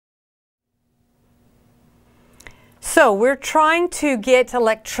So we're trying to get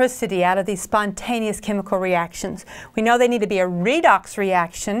electricity out of these spontaneous chemical reactions. We know they need to be a redox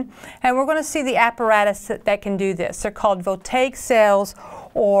reaction, and we're going to see the apparatus that can do this. They're called Voltaic cells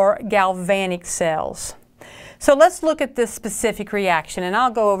or galvanic cells. So let's look at this specific reaction, and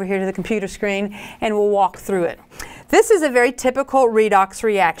I'll go over here to the computer screen and we'll walk through it. This is a very typical redox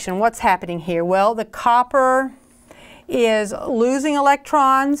reaction. What's happening here? Well, the copper is losing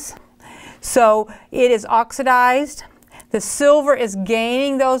electrons, so it is oxidized. The silver is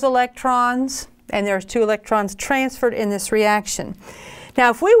gaining those electrons, and there's 2 electrons transferred in this reaction. Now,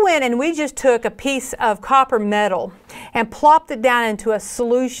 if we went and we just took a piece of copper metal and plopped it down into a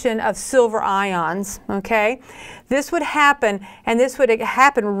solution of silver ions, okay, this would happen, and this would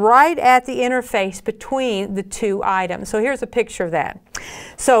happen right at the interface between the 2 items. So here's a picture of that.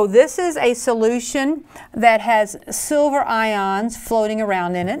 So this is a solution that has silver ions floating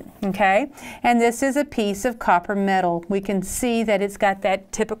around in it, okay, and this is a piece of copper metal. We can see that it's got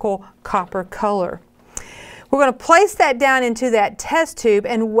that typical copper color. We're going to place that down into that test tube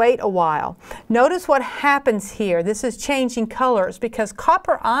and wait a while. Notice what happens here. This is changing colors because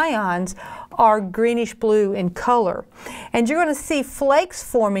copper ions are greenish blue in color. And you're going to see flakes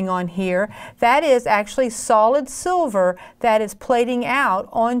forming on here. That is actually solid silver that is plating out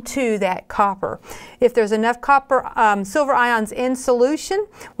onto that copper. If there's enough silver ions in solution,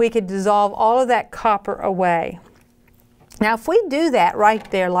 we could dissolve all of that copper away. Now, if we do that right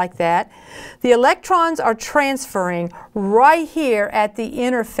there like that, the electrons are transferring right here at the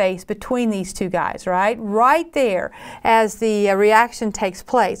interface between these 2 guys, right? Right there as the reaction takes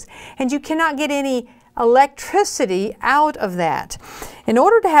place. And you cannot get any electricity out of that. In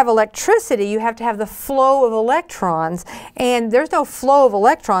order to have electricity, you have to have the flow of electrons, and there's no flow of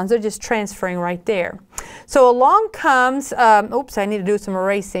electrons, they're just transferring right there. So along comes, oops, I need to do some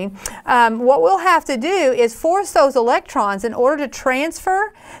erasing. What we'll have to do is force those electrons. In order to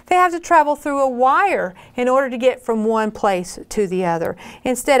transfer, they have to travel through a wire in order to get from one place to the other,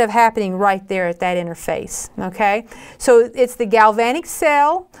 instead of happening right there at that interface, okay? So it's the galvanic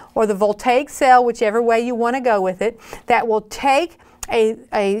cell or the voltaic cell, whichever way you want to go with it, that will take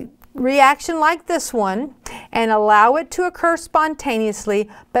a reaction like this one and allow it to occur spontaneously,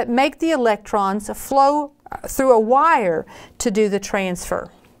 but make the electrons flow through a wire to do the transfer.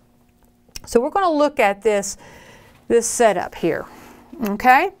 So we're going to look at this setup here,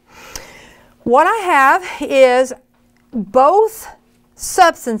 okay? What I have is both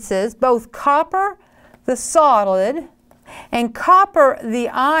substances, both copper, the solid, and copper, the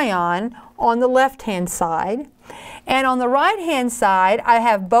ion, on the left-hand side. And on the right-hand side, I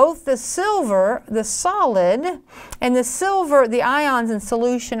have both the silver, the solid, and the silver, the ions in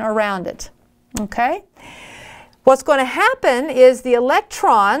solution around it. Okay? What's going to happen is the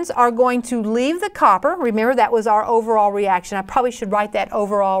electrons are going to leave the copper. Remember, that was our overall reaction. I probably should write that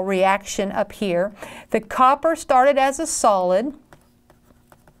overall reaction up here. The copper started as a solid,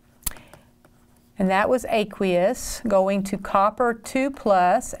 and that was aqueous, going to copper 2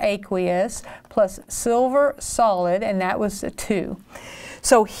 plus aqueous plus silver solid, and that was a 2.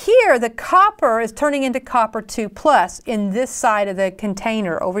 So here the copper is turning into copper 2 plus in this side of the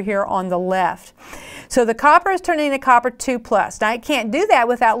container over here on the left. So the copper is turning into copper 2 plus. Now it can't do that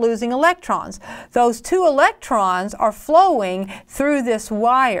without losing electrons. Those 2 electrons are flowing through this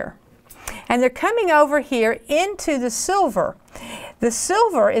wire, and they're coming over here into the silver. The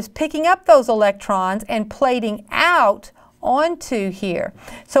silver is picking up those electrons and plating out onto here.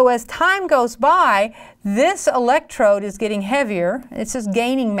 So as time goes by, this electrode is getting heavier. It's just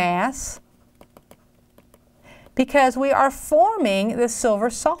gaining mass because we are forming the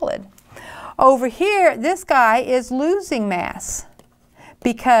silver solid. Over here, this guy is losing mass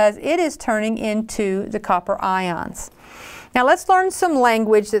because it is turning into the copper ions. Now let's learn some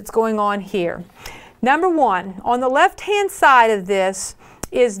language that's going on here. Number 1, on the left-hand side of this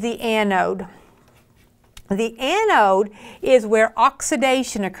is the anode. The anode is where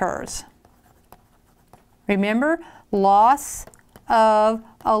oxidation occurs. Remember, loss of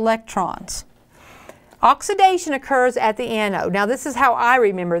electrons. Oxidation occurs at the anode. Now this is how I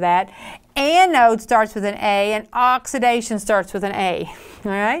remember that. Anode starts with an A and oxidation starts with an A.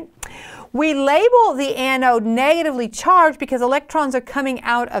 All right? We label the anode negatively charged because electrons are coming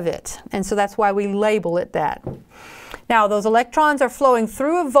out of it, and so that's why we label it that. Now those electrons are flowing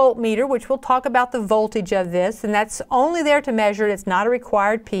through a voltmeter, which we'll talk about the voltage of this, and that's only there to measure it. It's not a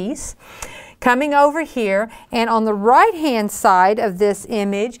required piece. Coming over here, and on the right-hand side of this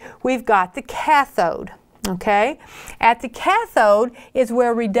image, we've got the cathode. Okay? At the cathode is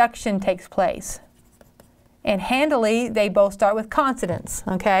where reduction takes place. And handily, they both start with consonants,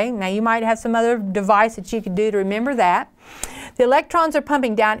 okay? Now you might have some other device that you could do to remember that. The electrons are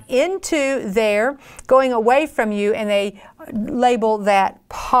pumping down into there, going away from you, and they label that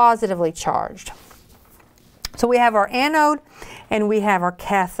positively charged. So we have our anode and we have our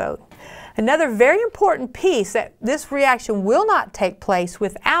cathode. Another very important piece that this reaction will not take place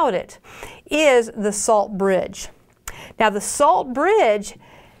without it is the salt bridge. Now the salt bridge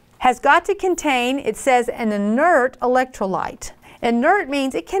has got to contain, it says, an inert electrolyte. Inert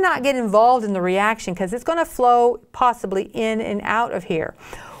means it cannot get involved in the reaction because it's going to flow possibly in and out of here.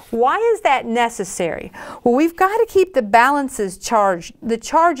 Why is that necessary? Well, we've got to keep the the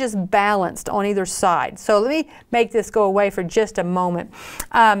charges balanced on either side. So let me make this go away for just a moment.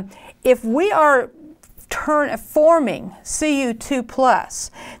 If we are forming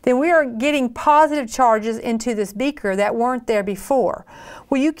Cu2+, then we are getting positive charges into this beaker that weren't there before.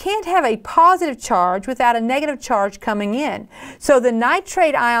 Well, you can't have a positive charge without a negative charge coming in. So the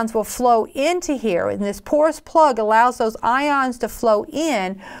nitrate ions will flow into here, and this porous plug allows those ions to flow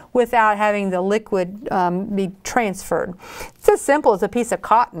in without having the liquid be transferred. It's as simple as a piece of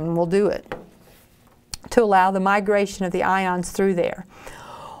cotton will do it to allow the migration of the ions through there.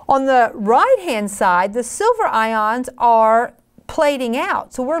 On the right-hand side, the silver ions are plating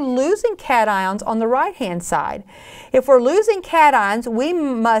out. So we're losing cations on the right-hand side. If we're losing cations, we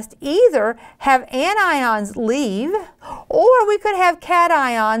must either have anions leave, or we could have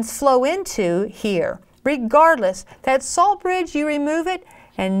cations flow into here. Regardless, that salt bridge, you remove it,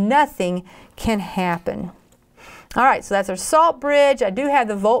 and nothing can happen. All right, so that's our salt bridge. I do have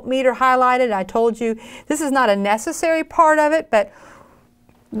the voltmeter highlighted. I told you this is not a necessary part of it, but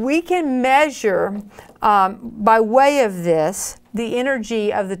we can measure by way of this the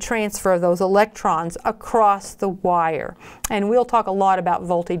energy of the transfer of those electrons across the wire. And we'll talk a lot about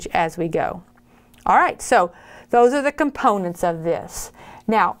voltage as we go. All right, so those are the components of this.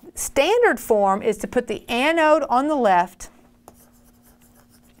 Now, standard form is to put the anode on the left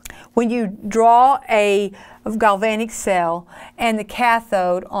when you draw a galvanic cell and the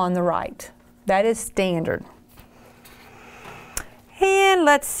cathode on the right. That is standard. And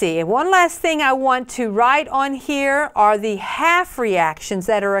let's see, one last thing I want to write on here are the half reactions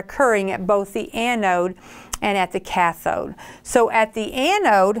that are occurring at both the anode and at the cathode. So at the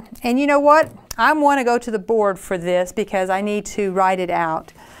anode, and you know what? I want to go to the board for this because I need to write it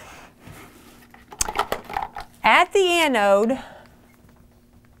out. At the anode,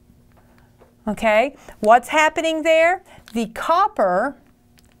 okay, what's happening there? The copper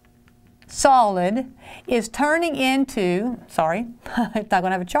solid is turning into, sorry, it's not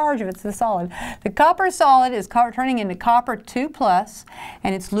going to have a charge if it's the solid. The copper solid is turning into copper 2+,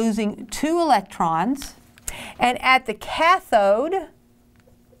 and it's losing 2 electrons. And at the cathode,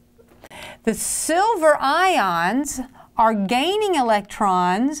 the silver ions are gaining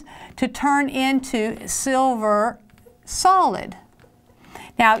electrons to turn into silver solid.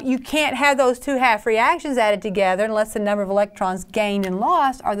 Now, you can't have those two half reactions added together unless the number of electrons gained and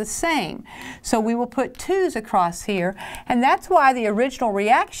lost are the same. So we will put 2's across here, and that's why the original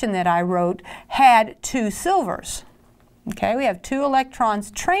reaction that I wrote had 2 silvers. Okay, we have 2 electrons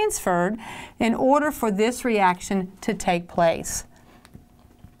transferred in order for this reaction to take place.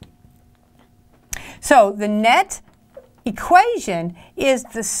 So the net equation is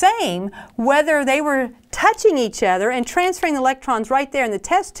the same whether they were touching each other and transferring electrons right there in the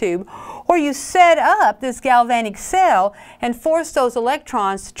test tube, or you set up this galvanic cell and force those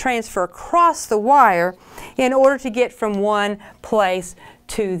electrons to transfer across the wire in order to get from one place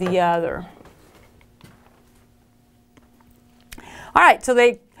to the other. All right, so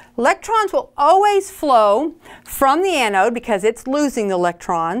the electrons will always flow from the anode because it's losing the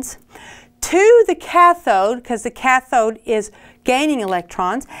electrons to the cathode because the cathode is gaining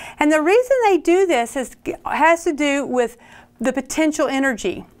electrons. And the reason they do this has to do with the potential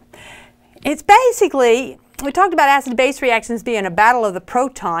energy. It's basically, we talked about acid-base reactions being a battle of the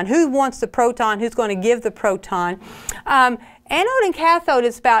proton. Who wants the proton? Who's going to give the proton? Anode and cathode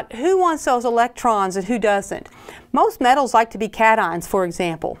is about who wants those electrons and who doesn't. Most metals like to be cations, for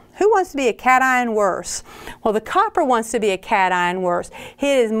example. Who wants to be a cation worse? Well, the copper wants to be a cation worse.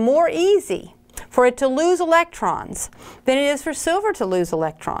 It is more easy for it to lose electrons than it is for silver to lose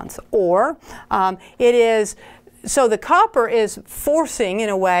electrons. Or so the copper is forcing, in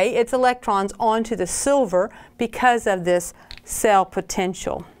a way, its electrons onto the silver because of this cell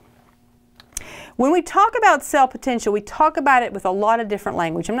potential. When we talk about cell potential, we talk about it with a lot of different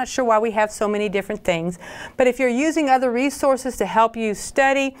language. I'm not sure why we have so many different things, but if you're using other resources to help you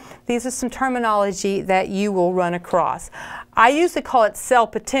study, these are some terminology that you will run across. I usually call it cell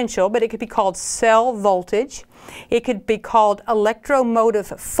potential, but it could be called cell voltage. It could be called electromotive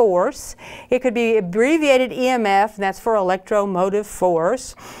force. It could be abbreviated EMF, and that's for electromotive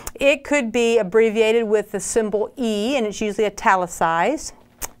force. It could be abbreviated with the symbol E, and it's usually italicized.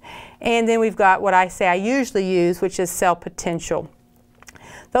 And then we've got what I usually use, which is cell potential.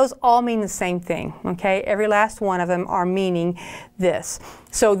 Those all mean the same thing, okay? Every last one of them are meaning this.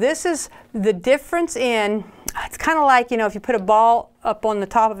 So this is the difference in, it's kind of like, you know, if you put a ball up on the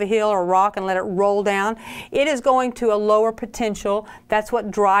top of a hill or a rock and let it roll down, it is going to a lower potential. That's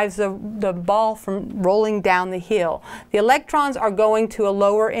what drives the ball from rolling down the hill. The electrons are going to a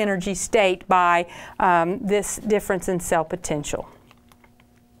lower energy state by this difference in cell potential.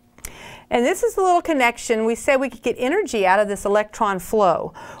 And this is a little connection. We said we could get energy out of this electron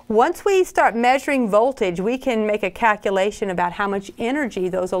flow. Once we start measuring voltage, we can make a calculation about how much energy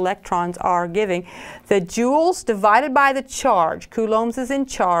those electrons are giving. The joules divided by the charge. Coulombs is in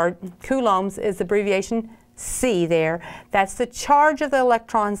charge. Coulombs is the abbreviation C there. That's the charge of the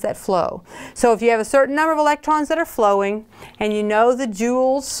electrons that flow. So if you have a certain number of electrons that are flowing, and you know the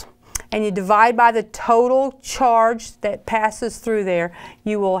joules, and you divide by the total charge that passes through there,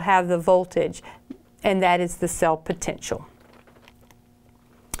 you will have the voltage, and that is the cell potential.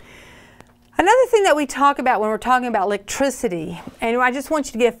 Another thing that we talk about when we're talking about electricity, and I just want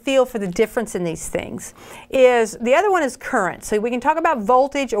you to get a feel for the difference in these things, is the other one is current. So we can talk about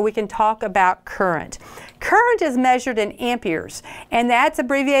voltage or we can talk about current. Current is measured in amperes, and that's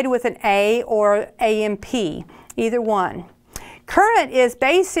abbreviated with an A or AMP, either one. Current is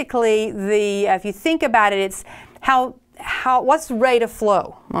basically the, if you think about it, it's what's the rate of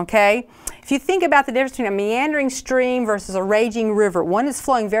flow, okay? If you think about the difference between a meandering stream versus a raging river, one is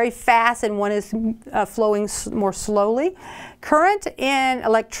flowing very fast and one is flowing more slowly. Current in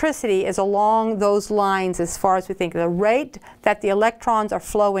electricity is along those lines as far as we think, the rate that the electrons are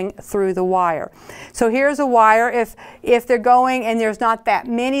flowing through the wire. So here's a wire. If they're going and there's not that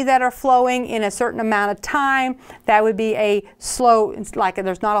many that are flowing in a certain amount of time, that would be a slow, it's like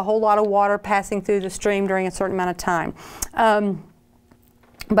there's not a whole lot of water passing through the stream during a certain amount of time.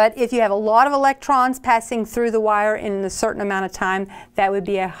 But if you have a lot of electrons passing through the wire in a certain amount of time, that would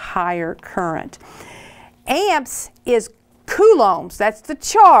be a higher current. Amps is coulombs. That's the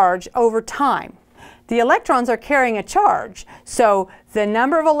charge over time. The electrons are carrying a charge. So the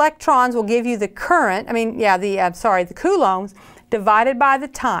number of electrons will give you the current, the coulombs divided by the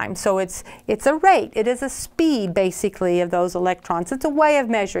time. So it's a rate. It is a speed, basically, of those electrons. It's a way of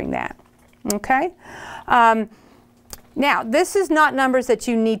measuring that. Okay? Now, this is not numbers that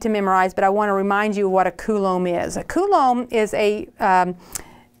you need to memorize, but I want to remind you what a coulomb is. A coulomb is the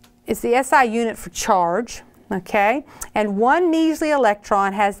SI unit for charge, okay? And one measly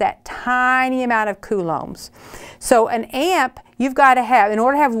electron has that tiny amount of coulombs. So an amp, you've got to have, in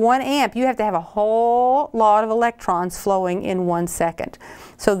order to have 1 amp, you have to have a whole lot of electrons flowing in 1 second.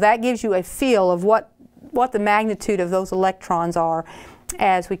 So that gives you a feel of what the magnitude of those electrons are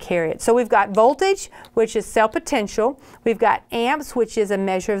as we carry it. So we've got voltage, which is cell potential. We've got amps, which is a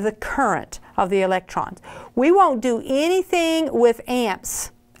measure of the current of the electrons. We won't do anything with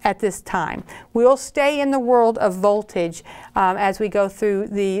amps at this time. We'll stay in the world of voltage as we go through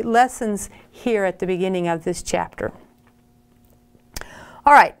the lessons here at the beginning of this chapter.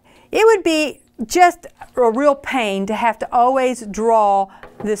 All right, it would be just a real pain to have to always draw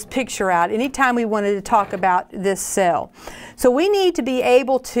this picture out anytime we wanted to talk about this cell. So we need to be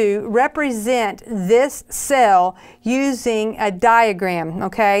able to represent this cell using a diagram,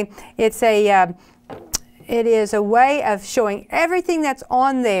 okay? It is a way of showing everything that's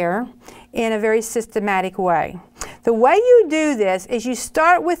on there in a very systematic way. The way you do this is you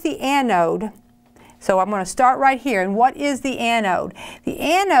start with the anode. So I'm going to start right here. And what is the anode? The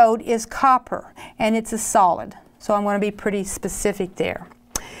anode is copper, and it's a solid. So I'm going to be pretty specific there.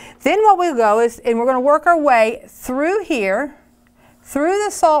 Then what we'll go is, and we're going to work our way through here, through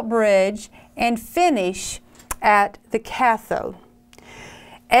the salt bridge, and finish at the cathode.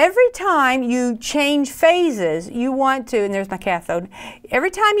 Every time you change phases, you want to, and there's my cathode,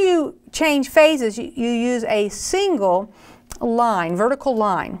 every time you change phases, you use a single line, vertical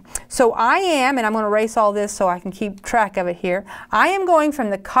line. So I am, and I'm going to erase all this so I can keep track of it here, I am going from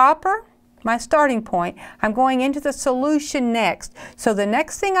the copper, my starting point, I'm going into the solution next. So the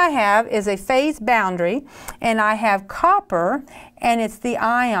next thing I have is a phase boundary, and I have copper, and it's the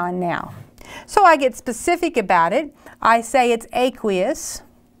ion now. So I get specific about it. I say it's aqueous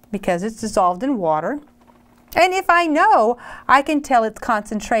because it's dissolved in water. And if I know, I can tell its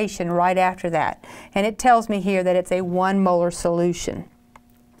concentration right after that. And it tells me here that it's a 1 molar solution.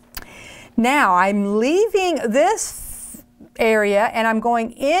 Now, I'm leaving this area and I'm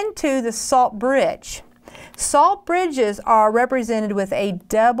going into the salt bridge. Salt bridges are represented with a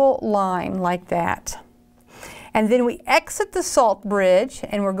double line like that. And then we exit the salt bridge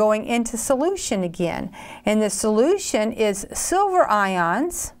and we're going into solution again. And the solution is silver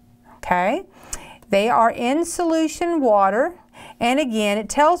ions, okay? They are in solution water. And again, it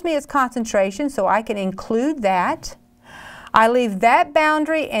tells me its concentration, so I can include that. I leave that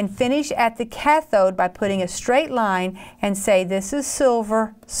boundary and finish at the cathode by putting a straight line and say this is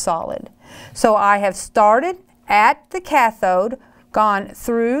silver solid. So I have started at the cathode, gone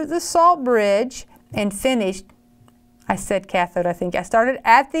through the salt bridge, and finished, I said cathode I think, I started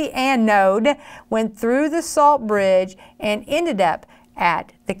at the anode, went through the salt bridge, and ended up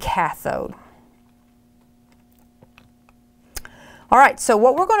at the cathode. All right, so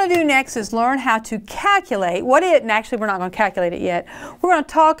what we're going to do next is learn how to calculate and actually we're not going to calculate it yet. We're going to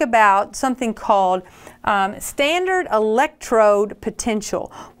talk about something called standard electrode potential.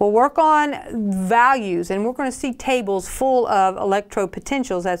 We'll work on values and we're going to see tables full of electrode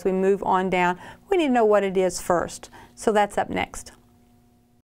potentials as we move on down. We need to know what it is first. So that's up next.